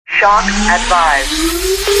Shock advised.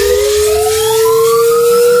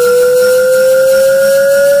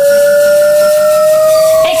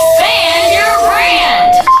 Expand your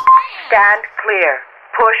brand. Stand clear.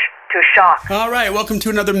 Push to shock. All right, welcome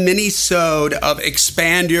to another mini-sode of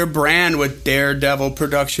Expand Your Brand with Daredevil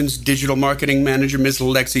Productions Digital Marketing Manager, Miss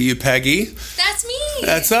Lexi Upeghi. That's me.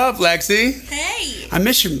 What's up, Lexi? Hey. I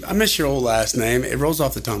miss your old last name. It rolls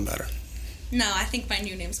off the tongue better. No, I think my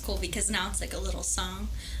new name's cool because now it's like a little song.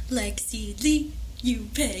 Lexi Lee,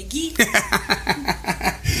 Upeghi.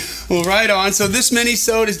 Well, right on. So this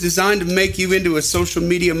mini-sode is designed to make you into a social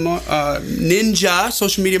media ninja,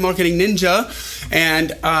 social media marketing ninja, and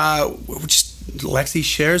Lexi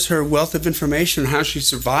shares her wealth of information on how she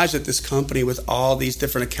survives at this company with all these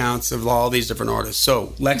different accounts of all these different artists. So,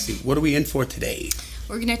 Lexi, what are we in for today?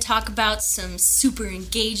 We're going to talk about some super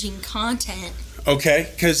engaging content. Okay,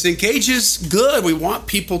 because engage is good. We want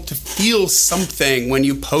people to feel something when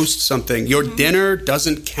you post something. Your dinner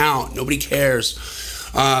doesn't count. Nobody cares.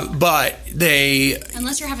 But they...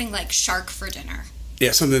 Unless you're having, like, shark for dinner.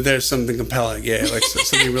 Yeah, there's something compelling. Yeah, like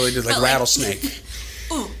something really just like rattlesnake.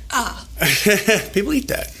 Ooh, People eat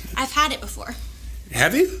that. I've had it before.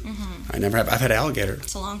 Have you? Mm-hmm. I never have. I've had alligator.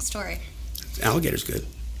 It's a long story. Alligator's good.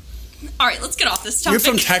 All right, let's get off this topic. You're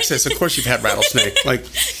from Texas. Of course you've had rattlesnake.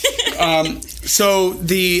 All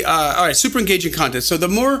right, super engaging content. So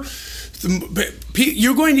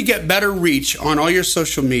you're going to get better reach on all your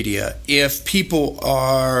social media if people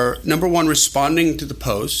are, number one, responding to the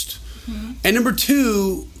post, and number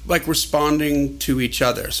two, like responding to each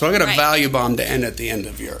other. So I got a value bomb to end at the end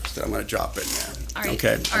of yours that I'm going to drop in there. All right.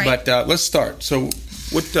 Okay. All right. But let's start. So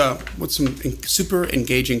what's some super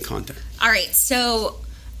engaging content? All right. So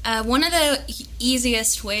one of the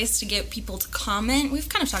easiest ways to get people to comment, we've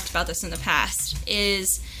kind of talked about this in the past,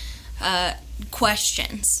 is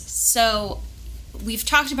questions. So we've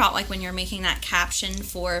talked about, like, when you're making that caption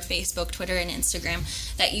for Facebook, Twitter, and Instagram,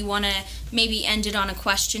 that you want to maybe end it on a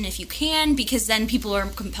question if you can, because then people are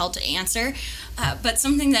compelled to answer. But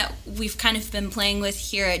something that we've kind of been playing with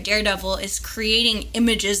here at Daredevil is creating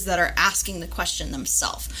images that are asking the question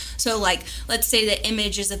themselves. So, like, let's say the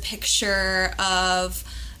image is a picture of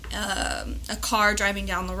a car driving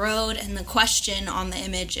down the road, and the question on the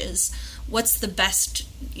image is, what's the best,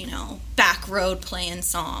 back road playing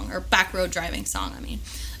song, or back road driving song,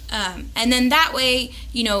 and then that way,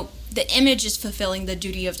 the image is fulfilling the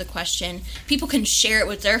duty of the question. People can share it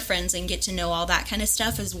with their friends and get to know all that kind of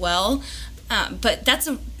stuff as well. But that's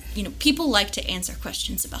people like to answer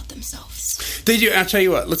questions about themselves. They do. I'll tell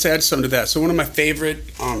you what. Let's add something to that. So one of my favorite,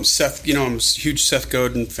 Seth. I'm a huge Seth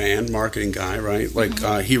Godin fan, marketing guy, right? Like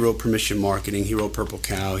he wrote Permission Marketing. He wrote Purple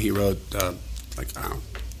Cow. He wrote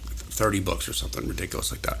 30 books or something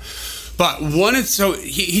ridiculous like that. But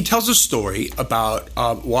he tells a story about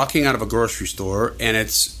walking out of a grocery store, and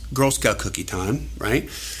it's Girl Scout cookie time, right?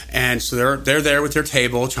 And so they're there with their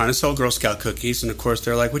table trying to sell Girl Scout cookies, and of course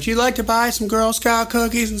they're like, "Would you like to buy some Girl Scout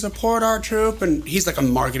cookies and support our troop?" And he's like a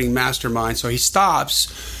marketing mastermind, so he stops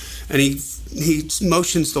and he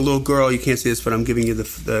motions the little girl. You can't see this, but I'm giving you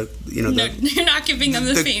No, you're not giving them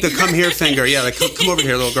the finger. The come here finger. Yeah, like come over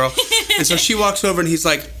here, little girl. And so she walks over, and he's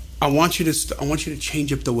like, I want you to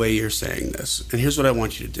change up the way you're saying this. And here's what I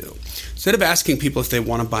want you to do. Instead of asking people if they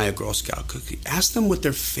want to buy a Girl Scout cookie, ask them what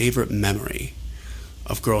their favorite memory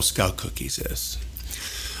of Girl Scout cookies is.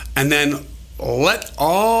 And then let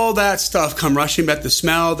all that stuff come rushing back, the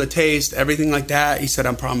smell, the taste, everything like that. He said,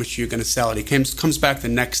 I promise you, you're going to sell it. He comes back the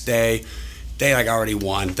next day. They already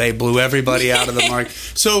won. They blew everybody out of the market.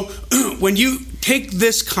 So when you take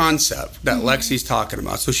this concept that Lexi's talking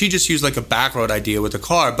about, so she just used like a back road idea with a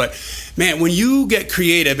car, but man, when you get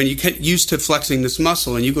creative and you get used to flexing this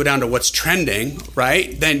muscle and you go down to what's trending,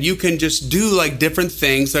 right, then you can just do like different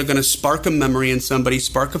things that are going to spark a memory in somebody,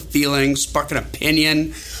 spark a feeling, spark an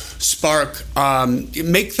opinion,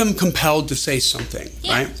 make them compelled to say something,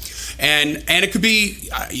 right? And it could be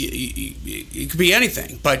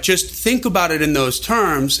anything, but just think about it in those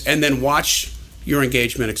terms and then watch your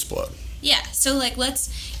engagement explode. Yeah, so like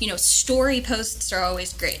story posts are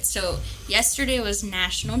always great. So yesterday was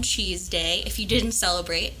National Cheese Day. If you didn't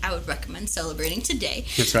celebrate, I would recommend celebrating today.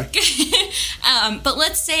 That's right. But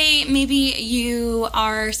let's say maybe you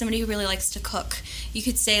are somebody who really likes to cook. You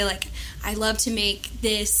could say, like, I love to make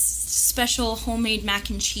this special homemade mac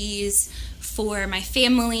and cheese for my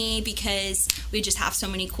family because we just have so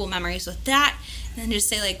many cool memories with that. And then just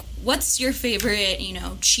say, like, what's your favorite,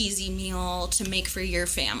 cheesy meal to make for your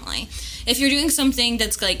family? If you're doing something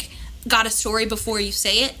that's, like, got a story before you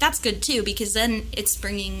say it, that's good, too, because then it's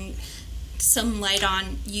bringing some light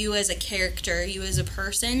on you as a character, you as a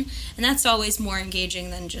person, and that's always more engaging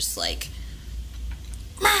than just like,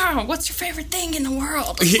 wow, what's your favorite thing in the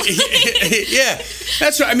world? Yeah,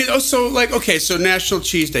 that's right. I mean, also, like, okay, so National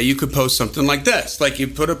Cheese Day, you could post something like this. Like, you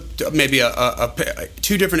put up maybe a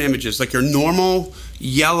two different images, like your normal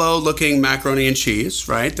yellow-looking macaroni and cheese,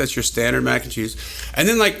 right? That's your standard mac and cheese. And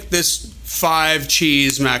then, like, this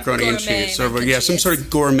 5-cheese macaroni and cheese. Some sort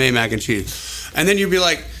of gourmet mac and cheese. And then you'd be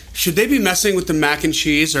like, should they be messing with the mac and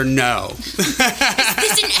cheese or no? Is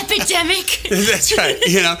this an epidemic? That's right.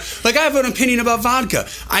 You know, like, I have an opinion about vodka.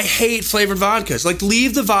 I hate flavored vodkas. Like,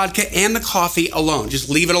 leave the vodka and the coffee alone. Just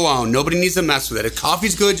leave it alone. Nobody needs to mess with it. If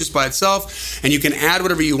coffee's good just by itself, and you can add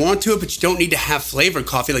whatever you want to it, but you don't need to have flavored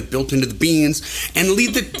coffee like built into the beans. And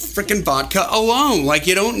leave the freaking vodka alone. Like,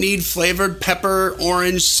 you don't need flavored pepper,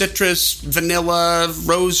 orange, citrus, vanilla,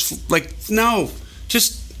 rose. Like, no.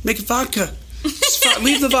 Just make it vodka.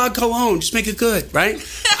 Leave the vodka alone. Just make it good, right?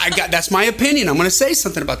 That's my opinion. I'm going to say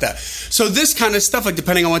something about that. So this kind of stuff, like,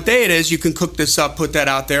 depending on what day it is, you can cook this up, put that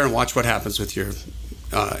out there, and watch what happens with your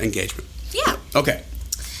engagement. Yeah. Okay.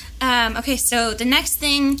 Okay, so the next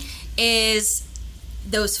thing is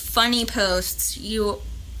those funny posts. You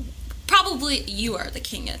are the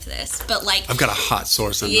king of this, but like, I've got a hot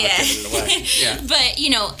source. I'm not giving it away. Yeah. But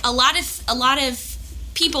you know, a lot of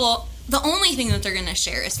people, the only thing that they're going to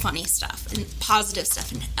share is funny stuff and positive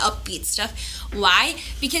stuff and upbeat stuff. Why?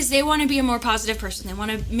 Because they want to be a more positive person. They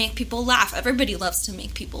want to make people laugh. Everybody loves to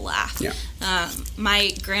make people laugh. Yeah.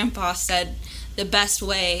 My grandpa said the best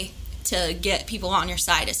way to get people on your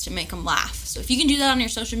side is to make them laugh. So if you can do that on your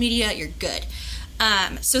social media, you're good.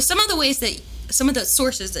 So some of the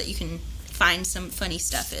sources that you can find some funny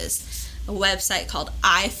stuff is a website called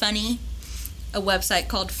iFunny, a website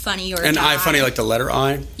called Funny or Die. And iFunny, like the letter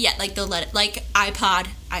I? Yeah, like like iPod,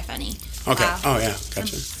 iFunny. Okay. Oh, yeah.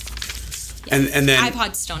 Gotcha. And then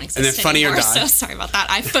iPods don't exist and then Funny anymore, or Die. so sorry about that.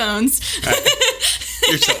 iPhones.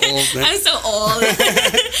 You're so old, man. I'm so old.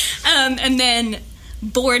 And then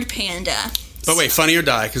Bored Panda. But wait, Funny or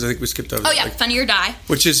Die, because I think we skipped over Oh, yeah, Funny or Die.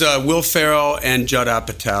 Which is Will Ferrell and Judd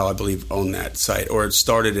Apatow, I believe, own that site, or it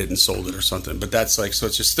started it and sold it or something. But that's like, so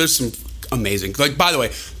it's just, there's some amazing, like, by the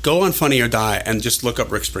way, go on Funny or Die and just look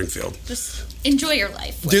up Rick Springfield. Just enjoy your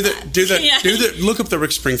life. Look up the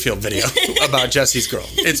Rick Springfield video about Jesse's girl.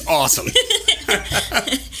 It's awesome.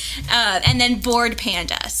 And then Bored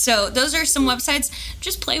Panda. So those are some websites.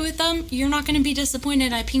 Just play with them. You're not going to be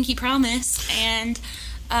disappointed, I pinky promise. And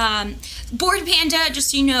Bored Panda,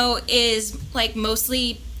 just so you know, is like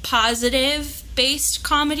mostly positive based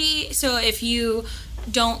comedy. So if you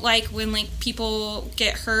don't like when like people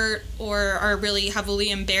get hurt or are really heavily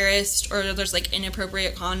embarrassed or there's like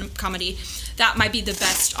inappropriate comedy, that might be the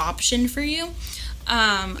best option for you.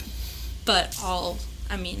 But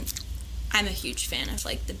I'm a huge fan of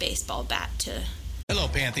like the baseball bat to... Hello,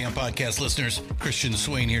 Pantheon Podcast listeners. Christian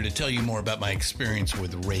Swain here to tell you more about my experience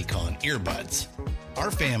with Raycon earbuds. Our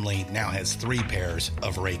family now has 3 pairs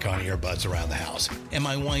of Raycon earbuds around the house, and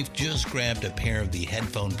my wife just grabbed a pair of the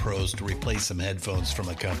Headphone Pros to replace some headphones from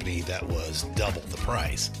a company that was double the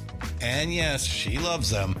price. And yes, she loves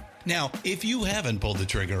them. Now, if you haven't pulled the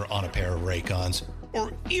trigger on a pair of Raycons,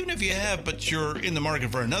 or even if you have, but you're in the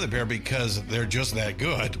market for another pair because they're just that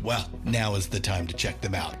good, well, now is the time to check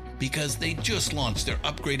them out, because they just launched their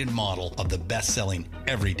upgraded model of the best-selling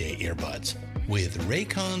everyday earbuds. With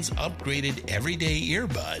Raycon's upgraded everyday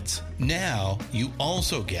earbuds, now you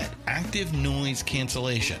also get active noise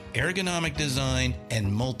cancellation, ergonomic design,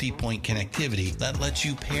 and multi-point connectivity that lets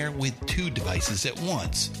you pair with 2 devices at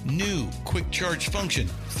once. New quick charge function,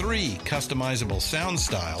 3 customizable sound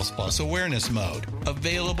styles, plus awareness mode.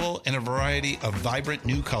 Available in a variety of vibrant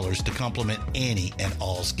new colors to complement any and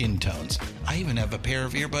all skin tones. I even have a pair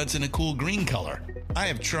of earbuds in a cool green color. I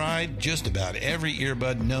have tried just about every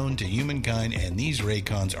earbud known to humankind, and these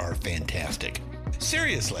Raycons are fantastic.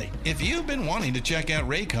 Seriously, if you've been wanting to check out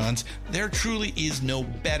Raycons, there truly is no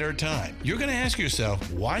better time. You're going to ask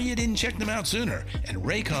yourself why you didn't check them out sooner, and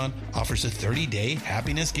Raycon offers a 30-day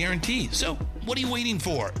happiness guarantee. So what are you waiting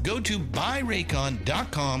for? Go to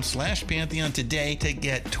buyraycon.com/Pantheon today to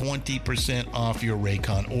get 20% off your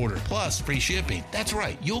Raycon order, plus free shipping. That's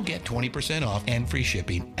right, you'll get 20% off and free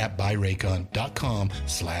shipping at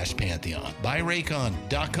buyraycon.com/Pantheon.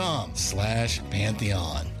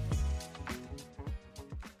 buyraycon.com/Pantheon.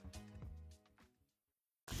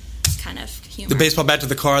 Kind of humor. The baseball bat to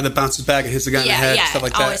the car that bounces back and hits the guy in the head, stuff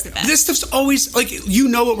like that. Always the best. This stuff's always, like, you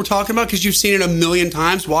know what we're talking about because you've seen it a million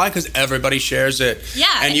times. Why? Because everybody shares it. Yeah.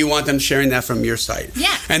 And you want them sharing that from your site.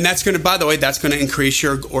 Yeah. And that's going to, by the way, that's going to increase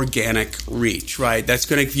your organic reach, right? That's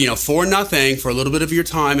going to, for nothing, for a little bit of your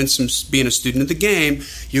time and some being a student of the game,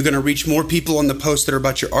 you're going to reach more people on the posts that are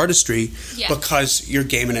about your artistry because you're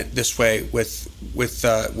gaming it this way with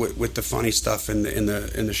the funny stuff and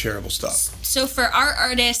the shareable stuff. So for our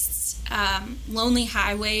artists, Lonely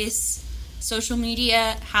Highways social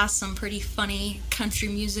media has some pretty funny country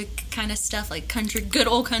music kind of stuff, like good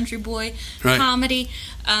old country boy comedy.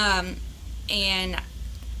 And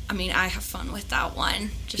I mean, I have fun with that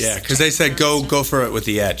one. Because they said go for it with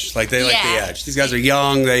the edge. Like they like the edge. These guys are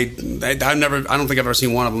young. I don't think I've ever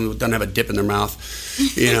seen one of them who doesn't have a dip in their mouth.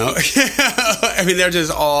 I mean, they're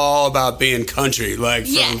just all about being country, like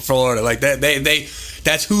from Florida. Like they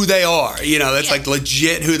that's who they are. That's like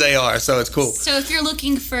legit who they are. So it's cool. So if you're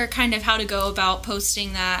looking for kind of how to go about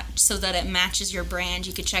posting that so that it matches your brand,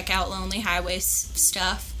 you could check out Lonely Highways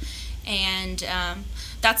stuff, and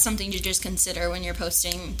that's something to just consider when you're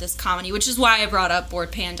posting this comedy, which is why I brought up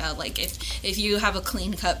Bored Panda. Like, if you have a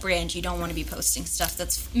clean-cut brand, you don't want to be posting stuff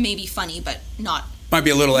that's maybe funny but not. Might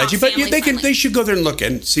be a little edgy, but they should go there and look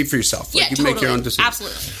and see for yourself. Like, you totally. Make your own decision.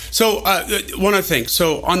 Absolutely. So one other thing.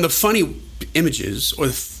 So on the funny images, or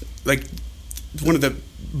like one of the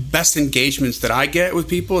best engagements that I get with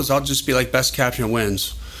people is I'll just be like, best caption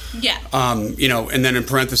wins. Yeah. And then in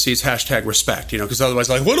parentheses, #respect, because otherwise,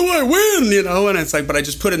 like, what do I win? And it's like, but I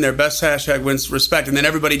just put in there best #wins respect. And then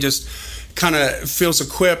everybody just kind of feels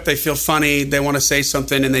equipped. They feel funny. They want to say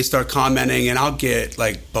something and they start commenting. And I'll get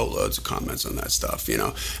like boatloads of comments on that stuff,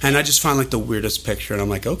 And I just find like the weirdest picture. And I'm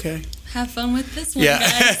like, okay. Have fun with this one,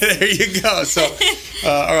 guys. There you go. So,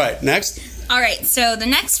 all right, next. All right. So the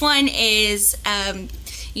next one is,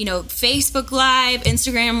 Facebook Live,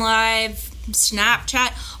 Instagram Live,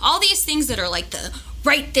 Snapchat, all these things that are like the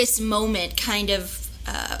right this moment kind of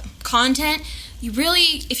content. You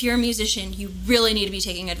really, if you're a musician, you really need to be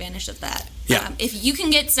taking advantage of that. Yeah. If you can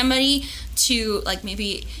get somebody to, like,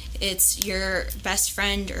 maybe it's your best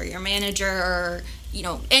friend or your manager or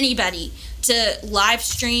anybody to live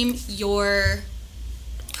stream your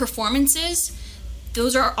performances,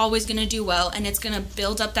 those are always going to do well, and it's going to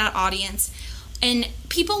build up that audience. And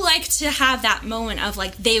people like to have that moment of,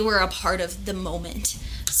 like, they were a part of the moment.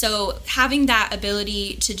 So having that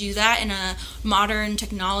ability to do that in a modern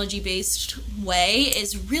technology-based way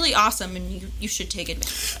is really awesome, and you should take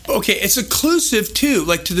advantage of it. Okay, it's inclusive, too,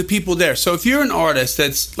 like, to the people there. So if you're an artist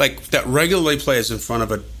that's, like, that regularly plays in front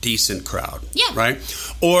of a decent crowd, right?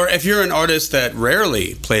 Or if you're an artist that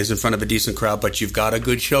rarely plays in front of a decent crowd, but you've got a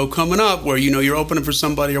good show coming up where, you're opening for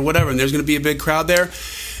somebody or whatever, and there's going to be a big crowd there,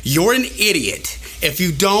 you're an idiot if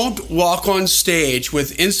you don't walk on stage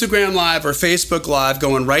with Instagram Live or Facebook Live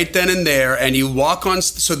going right then and there, and you walk on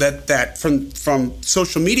so that from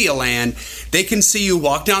social media land, they can see you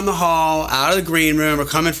walk down the hall, out of the green room, or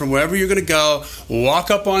coming from wherever you're going to go,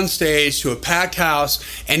 walk up on stage to a packed house,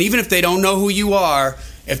 and even if they don't know who you are,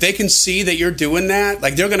 if they can see that you're doing that,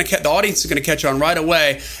 like the audience is going to catch on right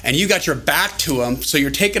away, and you got your back to them, so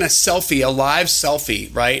you're taking a live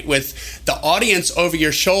selfie, right, with the audience over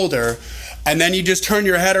your shoulder, and then you just turn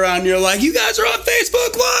your head around and you're like, you guys are on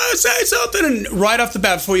Facebook Live, say something, and right off the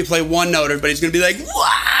bat, before you play one note, everybody's going to be like,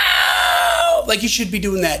 wow! Like, you should be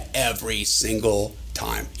doing that every single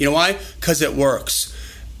time. You know why? Because it works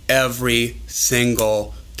every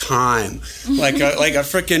single time, like a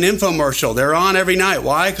freaking infomercial. They're on every night.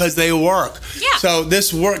 Why? Because they work. Yeah. So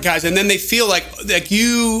this work, guys, and then they feel like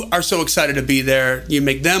you are so excited to be there. You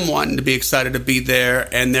make them want to be excited to be there,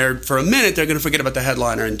 and for a minute they're going to forget about the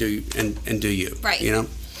headliner and do you. Right.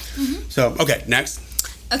 Mm-hmm. So next.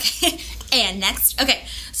 Okay, and next. Okay,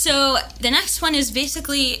 so the next one is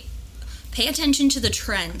basically pay attention to the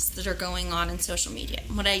trends that are going on in social media.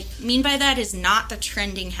 What I mean by that is not the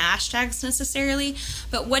trending hashtags necessarily,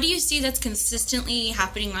 but what do you see that's consistently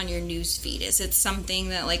happening on your news feed? Is it something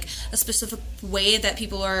that, like, a specific way that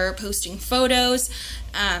people are posting photos?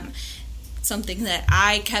 Something that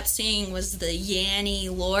I kept seeing was the Yanny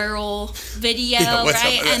Laurel video,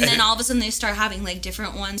 right? And then all of a sudden they start having, like,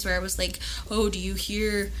 different ones where it was like, oh, do you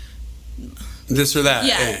hear this or that?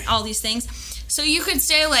 Yeah, all these things. So you could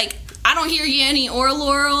say, like, I don't hear Yanny or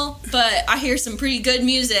Laurel, but I hear some pretty good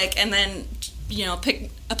music, and then, pick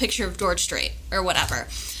a picture of George Strait or whatever.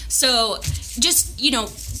 So just,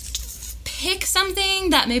 pick something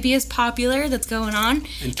that maybe is popular that's going on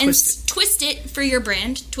And twist it for your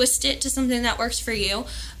brand. Twist it to something that works for you.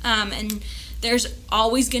 And there's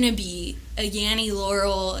always going to be a Yanni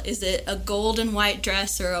Laurel. Is it a gold and white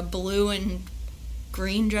dress or a blue and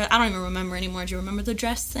green dress? I don't even remember anymore. Do you remember the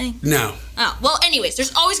dress thing? No. Oh, well, anyways,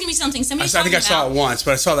 there's always going to be something. I think I saw it once,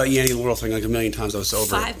 but I saw that Yanni Laurel thing like a million times. I was over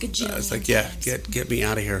 5 it. gajillion I was like, times. get me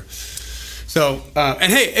out of here. So,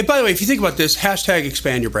 and hey, and by the way, if you think about this, hashtag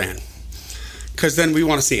expand your brand. Because then we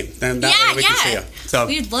want to see them. Then that way we can see them. So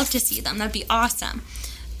we'd love to see them. That'd be awesome.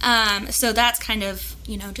 So that's kind of,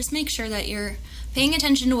 just make sure that you're paying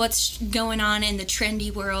attention to what's going on in the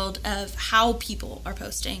trendy world of how people are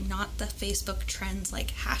posting, not the Facebook trends like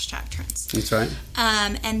hashtag trends. That's right.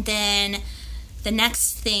 And then the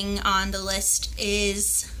next thing on the list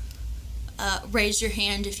is raise your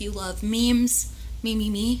hand if you love memes.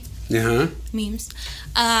 Me. Yeah. Memes.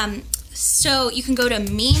 So you can go to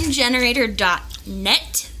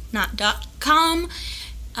memegenerator.net, not .com,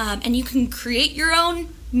 and you can create your own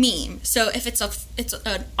meme. So if it's an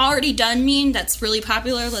already done meme that's really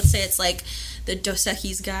popular, let's say it's like the Dos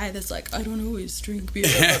Equis guy that's like, I don't always drink beer.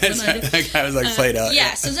 That guy was like played out.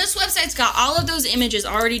 Yeah, so this website's got all of those images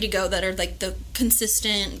already to go that are like the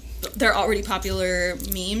consistent, they're already popular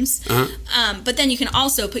memes. But then you can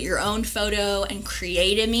also put your own photo and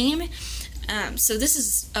create a meme. So this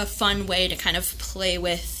is a fun way to kind of play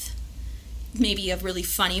with maybe a really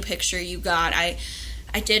funny picture you got. I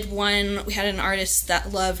did one, we had an artist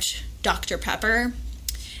that loved Dr. Pepper,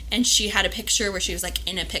 and she had a picture where she was like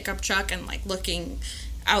in a pickup truck and like looking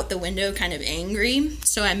out the window kind of angry.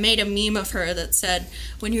 So I made a meme of her that said,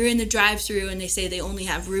 when you're in the drive-thru and they say they only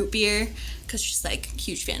have root beer, because she's like a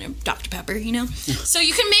huge fan of Dr. Pepper, So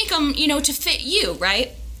you can make them, to fit you,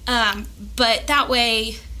 right? But that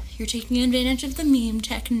way you're taking advantage of the meme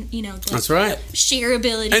tech, That's right.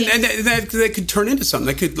 shareability. And that could turn into something.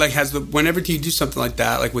 That could whenever you do something like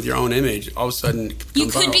that, like with your own image, all of a sudden it could you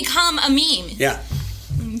become could viral. become a meme. Yeah.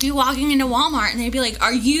 Be walking into Walmart and they'd be like,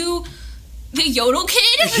 are you the Yodel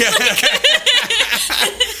kid?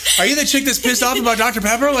 Are you the chick that's pissed off about Dr.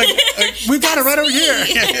 Pepper? Like we've got it right over here.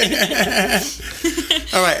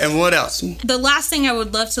 All right, and what else? The last thing I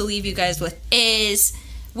would love to leave you guys with is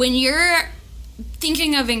when you're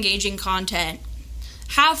thinking of engaging content,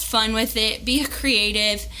 have fun with it, be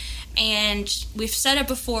creative, and we've said it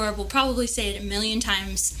before, we'll probably say it a million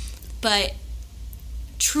times, but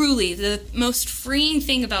truly the most freeing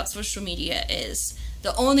thing about social media is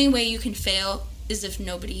the only way you can fail is if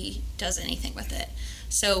nobody does anything with it.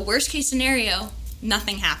 So worst case scenario,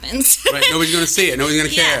 nothing happens. Right, nobody's going to see it. Nobody's going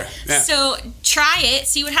to care. Yeah. So try it,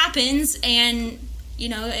 see what happens, and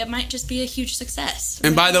it might just be a huge success.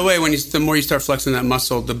 And by the way, the more you start flexing that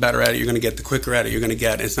muscle, the better at it you're going to get, the quicker at it you're going to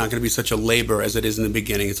get. It's not going to be such a labor as it is in the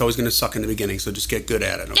beginning. It's always going to suck in the beginning, so just get good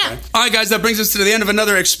at it, okay? Yeah. All right, guys, that brings us to the end of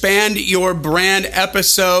another Expand Your Brand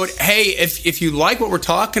episode. Hey, if you like what we're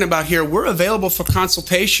talking about here, we're available for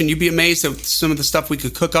consultation. You'd be amazed at some of the stuff we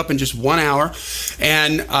could cook up in just 1 hour.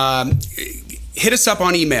 And hit us up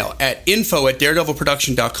on email at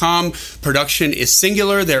info@daredevilproduction.com. Production is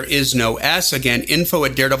singular. There is no S. Again,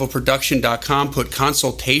 info@daredevilproduction.com. Put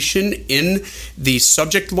consultation in the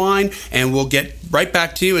subject line, and we'll get right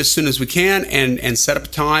back to you as soon as we can and set up a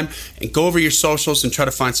time and go over your socials and try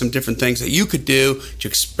to find some different things that you could do to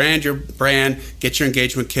expand your brand, get your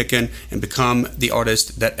engagement kicking, and become the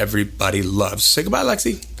artist that everybody loves. Say goodbye,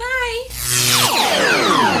 Lexi. Bye.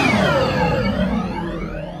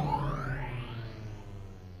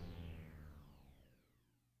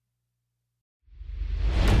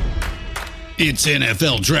 It's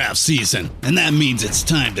NFL draft season, and that means it's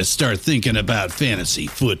time to start thinking about fantasy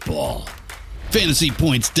football.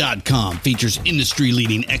 FantasyPoints.com features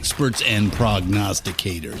industry-leading experts and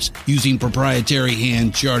prognosticators using proprietary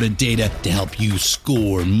hand-charted data to help you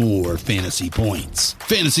score more fantasy points.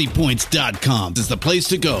 FantasyPoints.com is the place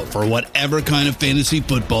to go for whatever kind of fantasy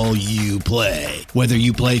football you play. Whether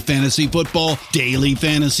you play fantasy football, daily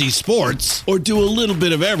fantasy sports, or do a little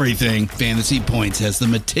bit of everything, Fantasy Points has the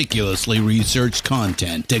meticulously researched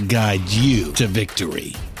content to guide you to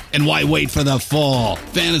victory. And why wait for the fall?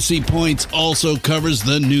 Fantasy Points also covers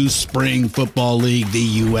the new spring football league,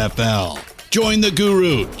 the UFL. Join the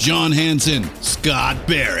guru, John Hansen, Scott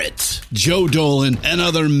Barrett, Joe Dolan, and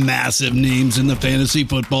other massive names in the fantasy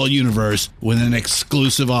football universe with an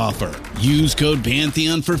exclusive offer. Use code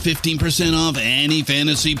Pantheon for 15% off any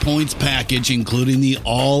Fantasy Points package, including the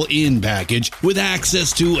all-in package, with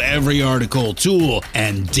access to every article, tool,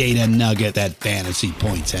 and data nugget that Fantasy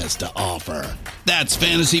Points has to offer. That's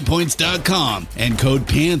FantasyPoints.com and code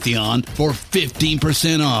Pantheon for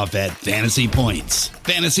 15% off at Fantasy Points.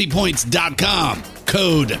 FantasyPoints.com.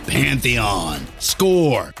 Code Pantheon.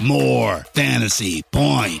 Score more fantasy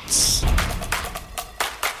points.